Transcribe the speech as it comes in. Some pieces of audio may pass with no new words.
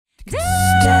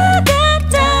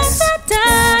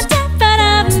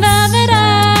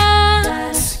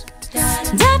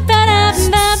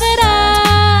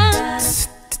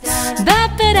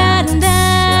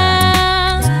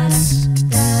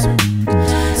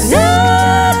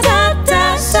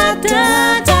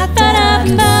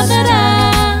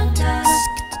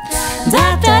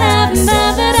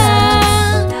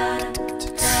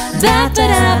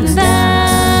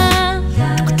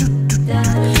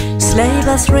Sleigh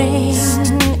bells ring,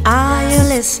 are you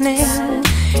listening?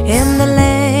 In the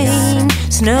lane,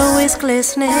 snow is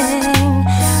glistening.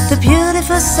 The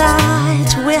beautiful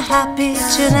sight, we're happy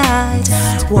tonight,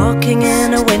 walking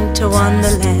in a winter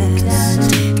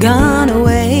wonderland. Gone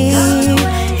away,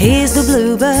 he's the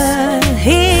bluebird,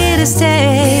 here to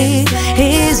stay.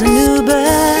 He's a new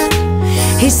bird,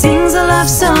 he sings a love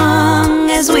song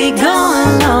as we go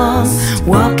along,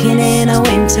 walking in a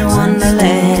winter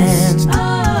wonderland.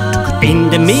 In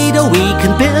the meadow we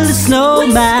can build a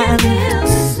snowman,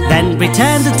 then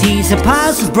pretend the teaser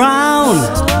piles of brown.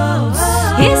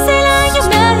 He say like you're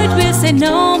married, we'll say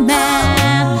no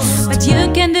man, but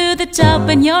you can do the job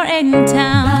when you're in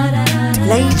town.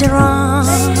 Later on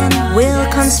we'll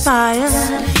conspire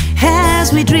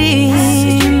as we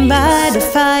dream by the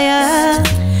fire,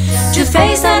 to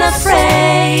face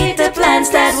unafraid the plans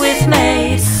that we've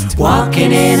made,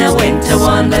 walking in a winter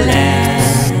wonderland.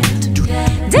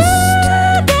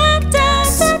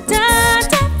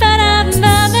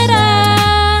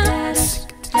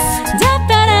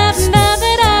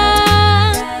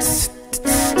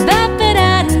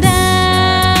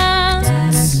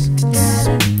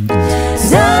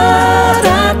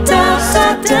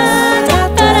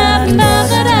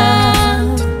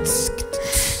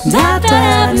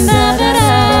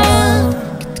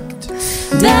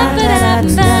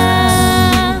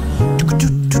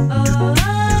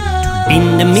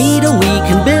 In the meadow we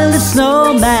can build a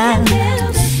snowman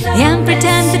and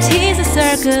pretend that he's a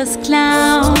circus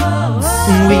clown.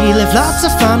 We'll have lots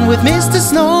of fun with Mr.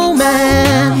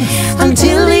 Snowman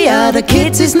until the other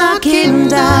kids is knocking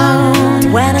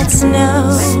down. When it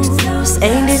snows,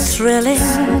 ain't it thrilling?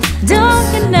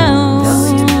 Don't your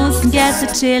nose get so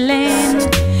chilling?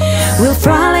 We'll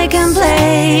frolic and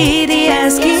play the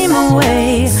Eskimo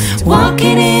way,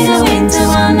 walking in a winter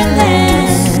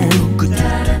wonderland.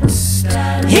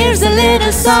 Here's a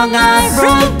little song I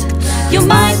wrote, you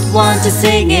might want to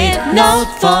sing it note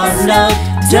for note.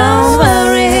 Don't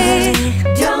worry,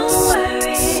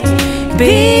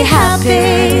 be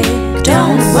happy.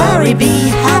 Don't worry, be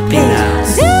happy.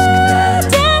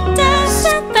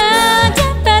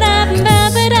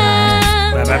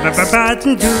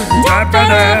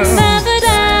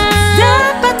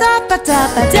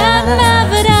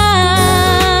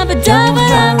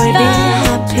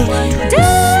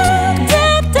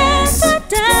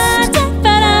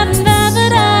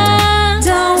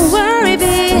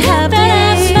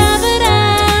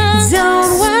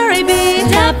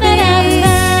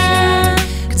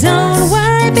 Don't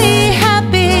worry, be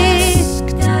happy.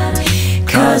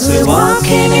 We're walking